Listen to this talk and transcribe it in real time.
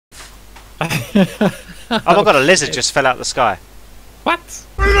Oh my god, a lizard just fell out the sky. What?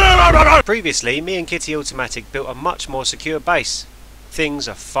 Previously, me and Kitty Automatic built a much more secure base. Things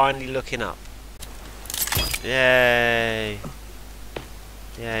are finally looking up. Yay.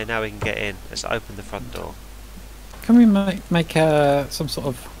 Yeah, now we can get in. Let's open the front door. Can we make some sort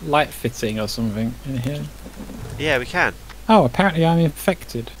of light fitting or something in here? Yeah, we can. Oh, apparently I'm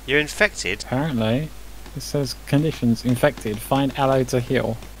infected. You're infected? Apparently. It says conditions infected. Find aloe to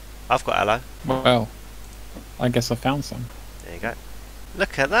heal. I've got aloe. Well, I guess I found some. There you go.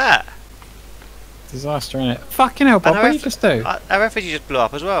 Look at that. Disaster in it. Fucking hell, Bob, what did you just do? Our refugee just blew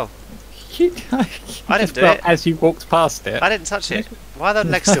up as well. You I didn't do it. As you walked past it. I didn't touch it. Why are the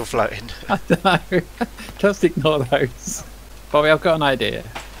legs still floating? I don't know. Just ignore those. Bobby, I've got an idea.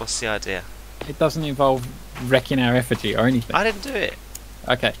 What's the idea? It doesn't involve wrecking our effigy or anything. I didn't do it.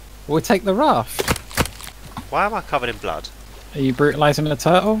 Okay, we'll take the raft. Why am I covered in blood? Are you brutalising the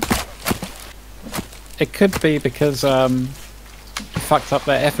turtle? It could be because you fucked up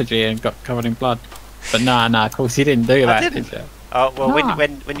their effigy and got covered in blood. But nah, of course you didn't do that, did you? Oh, well, Nah.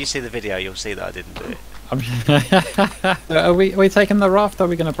 when you see the video, you'll see that I didn't do it. Are we taking the raft or are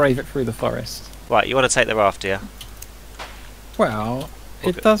we going to brave it through the forest? Right, you want to take the raft, yeah? Well,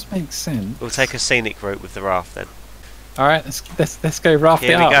 it does make sense. We'll take a scenic route with the raft then. Alright, let's go raft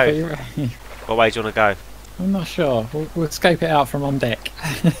Here it we up. go. Are you ready? What way do you want to go? I'm not sure. We'll scope it out from on deck.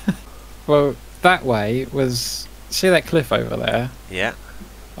 Well, that way was... See that cliff over there? Yeah.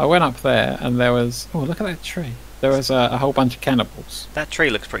 I went up there and there was... Oh, look at that tree. There was a whole bunch of cannibals. That tree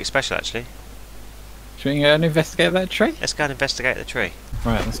looks pretty special, actually. Should we go and investigate that tree? Let's go and investigate the tree.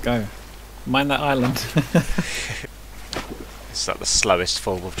 Right, let's go. Mind that island. It's like the slowest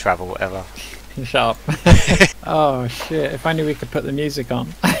form of travel ever. Shut up. Oh shit, if only we could put the music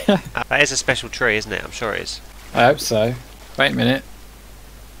on. That is a special tree, isn't it? I'm sure it is. I hope so. Wait a minute.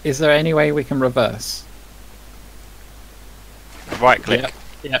 Is there any way we can reverse? Right click.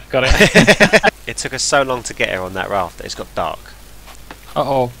 Yep, got it. It took us so long to get here on that raft that it's got dark.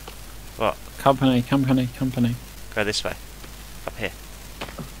 Uh-oh. What? Company. Go this way. Up here.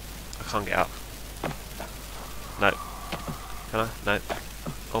 I can't get up. No. Can I? No.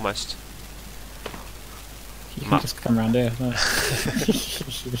 Almost. You can just come around here. No.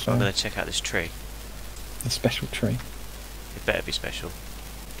 I'm going to check out this tree. The special tree. It better be special.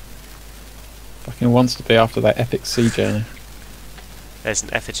 Fucking wants to be after that epic sea journey. There's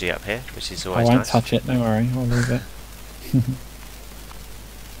an effigy up here, which is I always won't nice. touch it, don't worry, I'll leave it.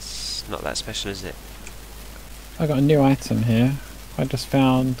 It's not that special, is it? I got a new item here. I just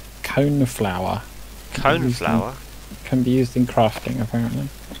found cone flour. Cone flour? Can be used in crafting, apparently.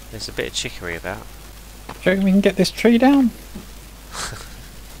 There's a bit of chicory about. Do you reckon we can get this tree down?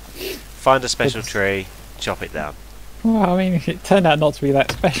 Find a special tree, chop it down. Well, I mean, it turned out not to be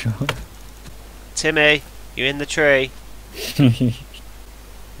that special. Timmy, you in the tree? He's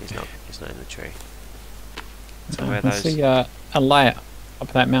not in the tree. So where I can those? see a light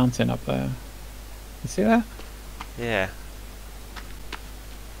up that mountain up there. You see that? Yeah.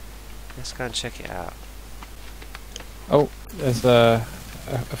 Let's go and check it out. Oh, there's a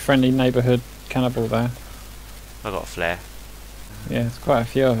friendly neighbourhood cannibal there. I got a flare. Yeah, there's quite a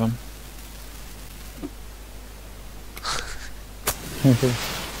few of them.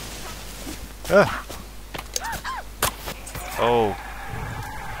 Oh,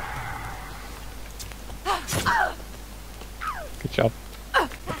 Good job. Here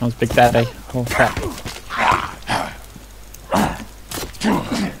comes Big Daddy. Oh crap.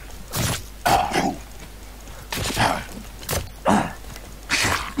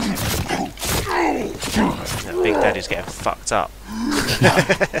 that Big Daddy's getting fucked up.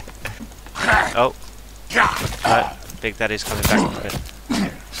 Oh, no, Big Daddy's coming back a bit.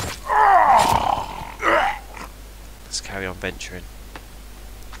 Let's carry on venturing.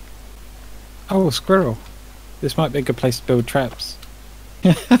 Oh, a squirrel. This might be a good place to build traps.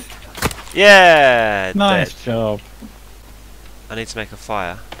 Yeah! Nice dead. job. I need to make a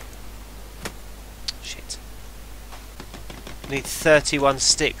fire. Shit. Need 31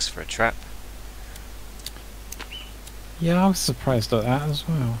 sticks for a trap. Yeah, I was surprised at that as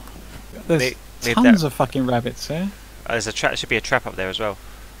well. There's Need tons that. of fucking rabbits here. There's a trap. Should be a trap up there as well.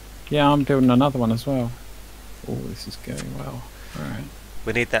 Yeah, I'm building another one as well. Oh, this is going well. Alright.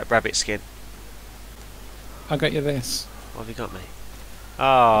 We need that rabbit skin. I got you this. What have you got me?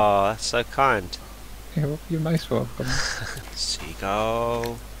 Oh, that's so kind. You're most welcome.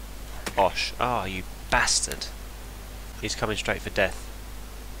 Seagull. Osh. Oh, you bastard. He's coming straight for death.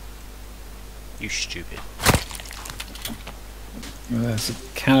 You stupid. Well, there's a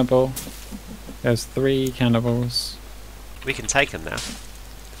cannibal. There's 3 cannibals. We can take him now.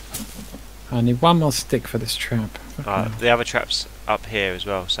 I need one more stick for this trap. Okay. The other trap's up here as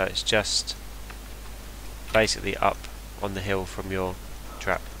well, so it's just basically up on the hill from your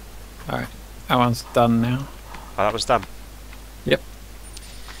trap. Alright, that one's done now. Oh, that was done. Yep.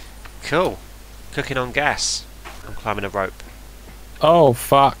 Cool. Cooking on gas. I'm climbing a rope. Oh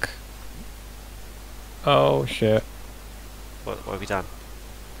fuck. Oh shit. What have you done?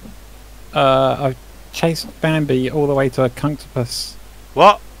 I've chased Bambi all the way to a cunctopus.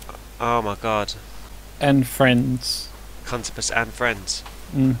 What? Oh my god. And friends. Cuntipus and friends.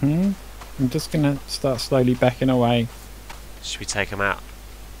 Mm-hmm. I'm just gonna start slowly backing away. Should we take them out?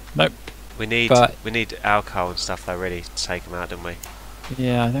 Nope. We need alcohol and stuff though, really, to take them out, don't we?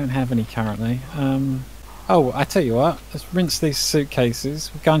 Yeah, I don't have any currently. Oh, I tell you what, let's rinse these suitcases.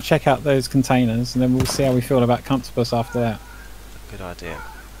 We'll go and check out those containers, and then we'll see how we feel about Cuntipus after that. Good idea.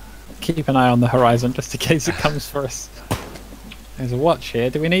 Keep an eye on the horizon, just in case it comes for us. There's a watch here.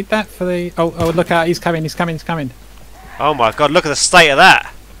 Do we need that for the... Oh, look out, he's coming. Oh my god, look at the state of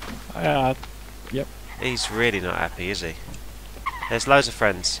that! Yep. He's really not happy, is he? There's loads of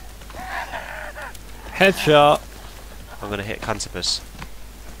friends. Headshot. I'm gonna hit Cuntipus.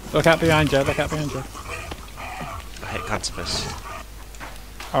 Look out behind you, I hit Cuntipus.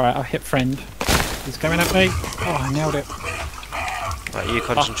 Alright, I'll hit friend. He's coming at me. Oh, I nailed it. Right, you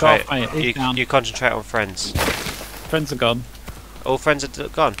concentrate. Off, you concentrate on friends. Friends are gone. All friends are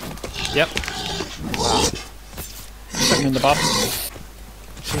gone? Yep. Wow. Put him in the box.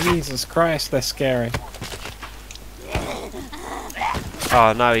 Jesus Christ, they're scary.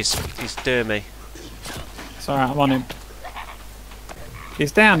 Oh no, he's doing me. It's alright, I'm on him.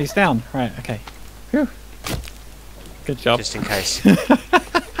 He's down. Right, okay. Whew. Good job. Just in case.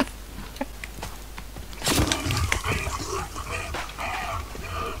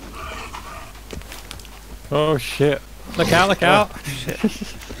 Oh shit. Look out. Shit.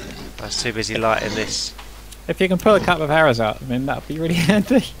 I was too busy lighting this. If you can pull a couple of arrows out, I mean, that would be really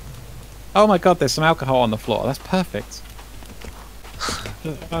handy. Oh my god, there's some alcohol on the floor. That's perfect.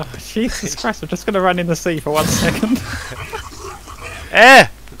 Oh, Jesus Christ, I'm just going to run in the sea for 1 second.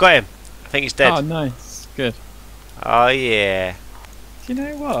 We got him. I think he's dead. Oh, nice. Good. Oh, yeah. Do you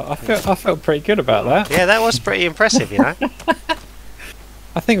know what? I felt pretty good about that. Yeah, that was pretty impressive, you know.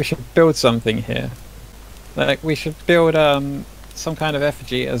 I think we should build something here. Like, we should build some kind of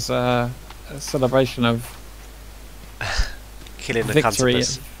effigy as a celebration of killing the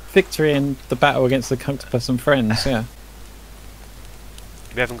Cuntipus. Victory in the battle against the Cuntipus and friends, yeah.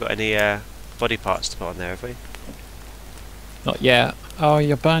 We haven't got any body parts to put on there, have we? Not yet. Oh,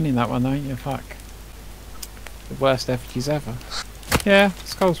 you're burning that one, aren't you? Fuck. The worst effigies ever. Yeah,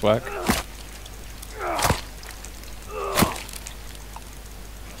 skulls work.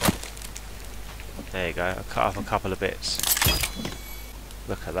 There you go. I cut off a couple of bits.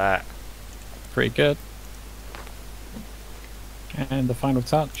 Look at that. Pretty good. And the final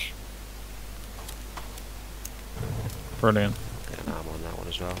touch. Brilliant. Get an arm on that one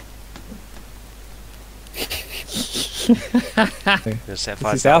as well. This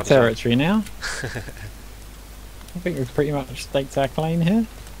is our territory now. I think we've pretty much staked our claim here.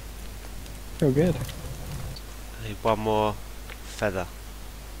 Feel good. I need one more feather.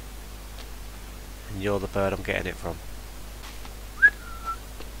 And you're the bird I'm getting it from.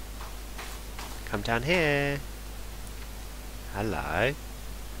 Come down here. Hello.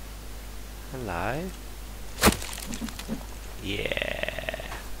 Hello. Yeah.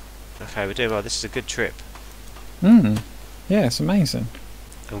 Okay, we're doing well. This is a good trip. Yeah, it's amazing.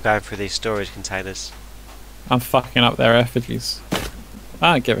 I'm going through these storage containers. I'm fucking up their effigies.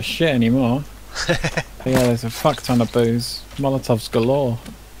 I don't give a shit anymore. But yeah, there's a fuck ton of booze. Molotovs galore.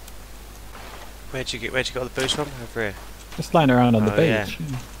 Where'd you get all the booze from? Over here. Just lying around on the beach. Yeah.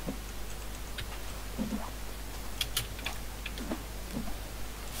 Yeah.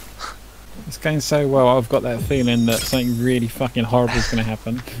 It's going so well, I've got that feeling that something really fucking horrible is going to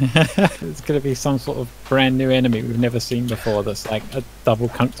happen. It's going to be some sort of brand new enemy we've never seen before that's like a double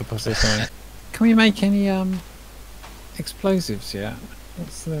cunctopus or something. Can we make any explosives yet?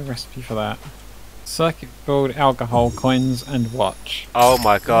 What's the recipe for that? Circuit board, alcohol, coins and watch. Oh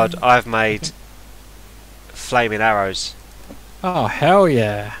my god, I've made flaming arrows. Oh hell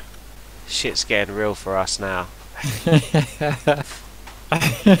yeah. Shit's getting real for us now.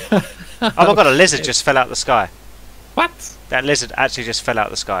 Oh my god, a lizard just fell out the sky. What? That lizard actually just fell out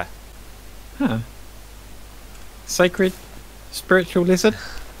the sky. Huh. Sacred spiritual lizard?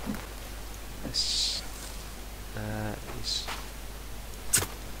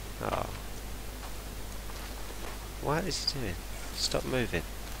 Oh. What is he doing? Stop moving.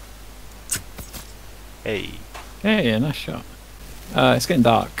 Hey. Yeah, nice shot. It's getting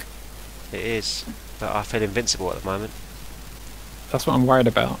dark. It is, but I feel invincible at the moment. That's what I'm worried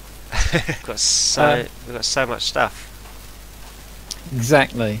about. we've got so much stuff.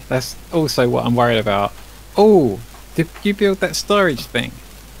 Exactly. That's also what I'm worried about. Oh, did you build that storage thing?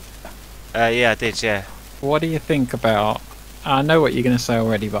 Yeah, I did. Yeah. What do you think about... I know what you're going to say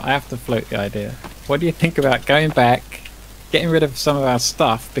already, but I have to float the idea. What do you think about going back, getting rid of some of our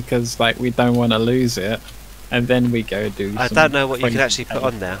stuff because like we don't want to lose it, and then we go do I some don't know what you can crazy actually put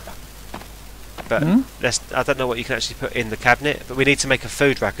on there. But I don't know what you can actually put in the cabinet, but we need to make a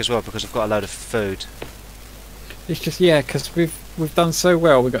food rack as well because we've got a load of food. It's just, yeah, because we've done so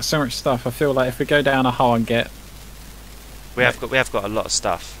well, we've got so much stuff. I feel like if we go down a hole and get... We have got a lot of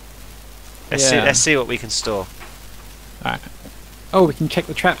stuff. Let's see what we can store. Alright. Oh, we can check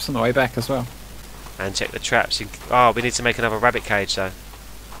the traps on the way back as well. And check the traps. Oh, we need to make another rabbit cage though.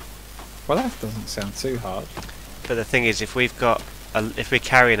 Well, that doesn't sound too hard. But the thing is, if we're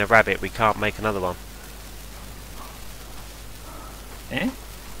carrying a rabbit, we can't make another one. Eh?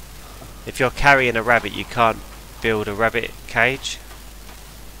 If you're carrying a rabbit, you can't build a rabbit cage.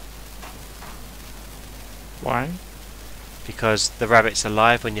 Why? Because the rabbit's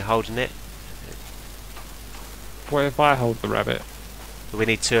alive when you're holding it. What if I hold the rabbit? We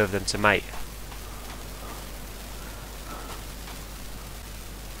need 2 of them to mate.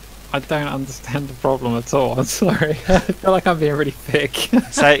 I don't understand the problem at all. I'm sorry. I feel like I'm being really thick.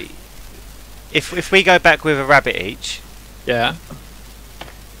 So, if we go back with a rabbit each, yeah.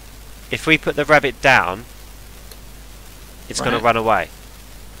 if we put the rabbit down, it's going to run away.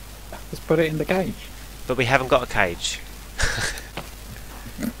 Just put it in the cage. But we haven't got a cage.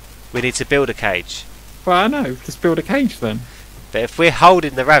 We need to build a cage. Well, I know. Just build a cage then. But if we're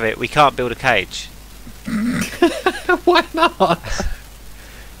holding the rabbit, we can't build a cage. Why not?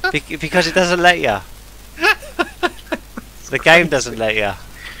 Because it doesn't let you. The game doesn't let you.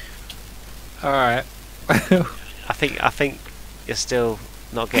 Alright. I think you're still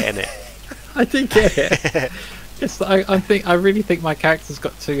not getting it. I do get it. Just, I really think my character's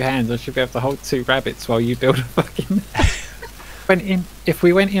got 2 hands. I should be able to hold 2 rabbits while you build a fucking... If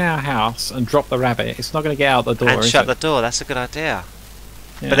we went in our house and dropped the rabbit, it's not going to get out the door. And shut the door. That's a good idea.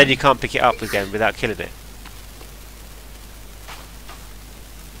 Yeah. But then you can't pick it up again without killing it.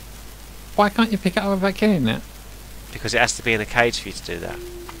 Why can't you pick it up without killing it? Because it has to be in a cage for you to do that.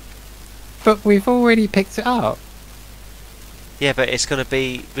 But we've already picked it up. Yeah, but it's going to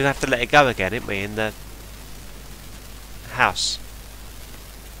be... We'll have to let it go again, ain't we, in the house.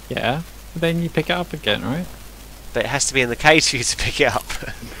 Yeah. But then you pick it up again, right? But it has to be in the cage for you to pick it up.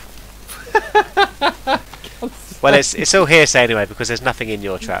 Well, it's all hearsay anyway, because there's nothing in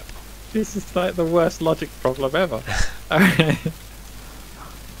your trap. This is like the worst logic problem ever. Alright.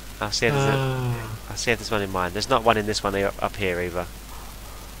 I'll see if there's one in mine. There's not one in this one up here either.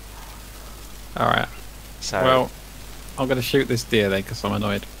 Alright. So, well, I'm going to shoot this deer then, because I'm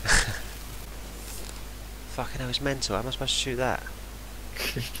annoyed. Fucking hell, it's mental. How am I supposed to shoot that?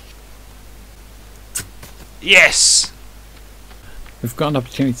 Yes! We've got an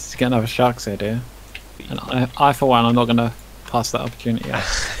opportunity to get another shark's head here. And I for one, I'm not going to pass that opportunity up.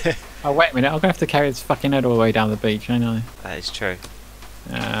 Oh, wait a minute. I'm going to have to carry this fucking head all the way down the beach, ain't I? That is true.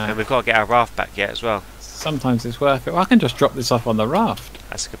 And we've got to get our raft back yet as well. Sometimes it's worth it. Well, I can just drop this off on the raft.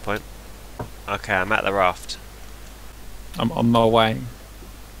 That's a good point. Okay, I'm at the raft. I'm on my way.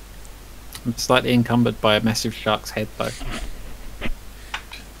 I'm slightly encumbered by a massive shark's head, though.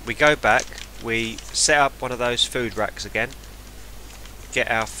 We go back. We set up one of those food racks again. Get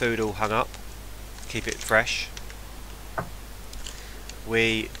our food all hung up. Keep it fresh.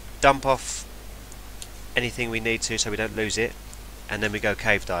 We dump off anything we need to so we don't lose it. And then we go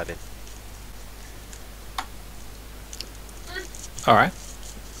cave diving. Alright.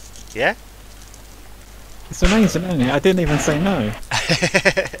 Yeah? It's amazing, isn't it? I didn't even say no.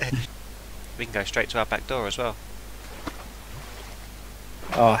 We can go straight to our back door as well.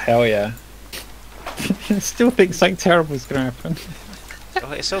 Oh, hell yeah. I still think something terrible is going to happen.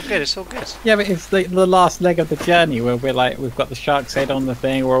 Oh, it's all good, it's all good. Yeah, but it's the last leg of the journey where we've got the shark's head on the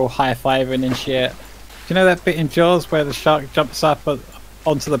thing, we're all high-fiving and shit. Do you know that bit in Jaws where the shark jumps up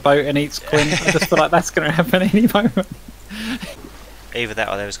onto the boat and eats Quinn? I just feel like that's going to happen any moment. Either that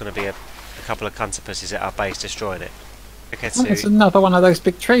or there was going to be a couple of cuntipuses at our base destroying it. Okay, oh, there's another one of those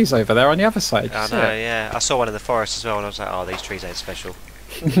big trees over there on the other side. I know, yeah. I saw one in the forest as well and I was like, oh, these trees ain't special.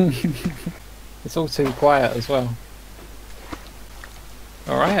 It's all too quiet as well.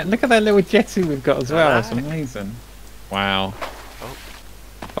 Alright, look at that little jetty we've got as well. It's amazing. Wow. Oh.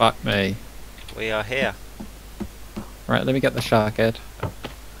 Fuck me. We are here. Right, let me get the shark head.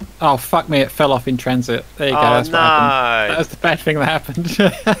 Oh, fuck me, it fell off in transit. There you go, Oh that's what happened. no! That was the bad thing that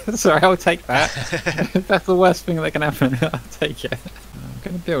happened. Sorry, I'll take that. That's the worst thing that can happen. I'll take it. I'm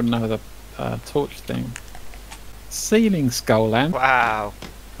going to build another torch thing. Ceiling skull lamp. Wow.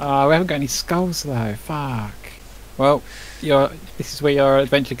 Oh, we haven't got any skulls though. Fuck. Well, this is where your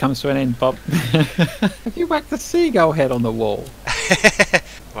adventure comes to an end, Bob. Have you whacked the seagull head on the wall?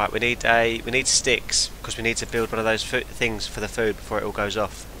 Right, we need sticks because we need to build one of those things for the food before it all goes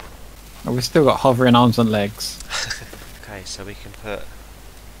off. Oh, we've still got hovering arms and legs. Okay, so we can put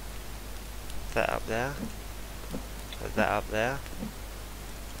that up there, put that up there,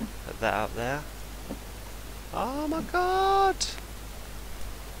 put that up there. Oh my god!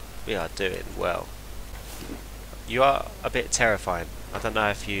 We are doing well. You are a bit terrifying. I don't know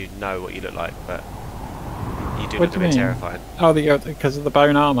if you know what you look like, but you do look a bit terrifying. Oh, because of the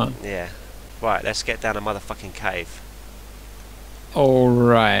bone armour? Yeah. Right, let's get down a motherfucking cave.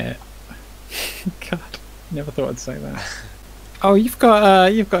 Alright. God, never thought I'd say that. Oh, you've got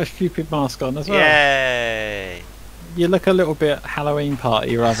a stupid mask on as well. Yay! You look a little bit Halloween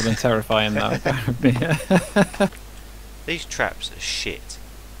party rather than terrifying though. These traps are shit.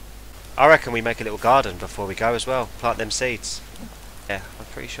 I reckon we make a little garden before we go as well. Plant them seeds. Yeah, I'm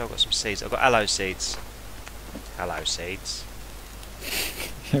pretty sure I've got some seeds. I've got aloe seeds. Aloe seeds.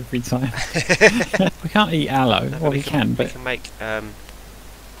 Every time. We can't eat aloe. No, well, we can, but we can make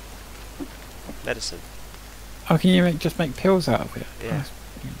medicine. Oh, can you just make pills out of it? Yeah.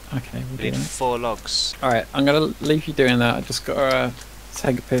 Oh, okay, we'll We need do that. 4 logs. Alright, I'm going to leave you doing that. I just got to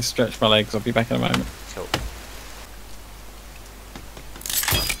take a piss, stretch my legs. I'll be back in a moment. Cool.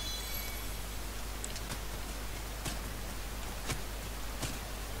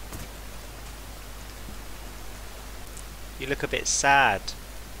 You look a bit sad.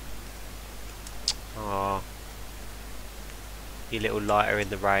 Aww. You little lighter in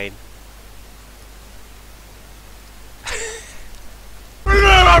the rain.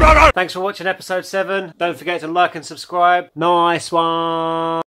 Thanks for watching episode 7. Don't forget to like and subscribe. Nice one.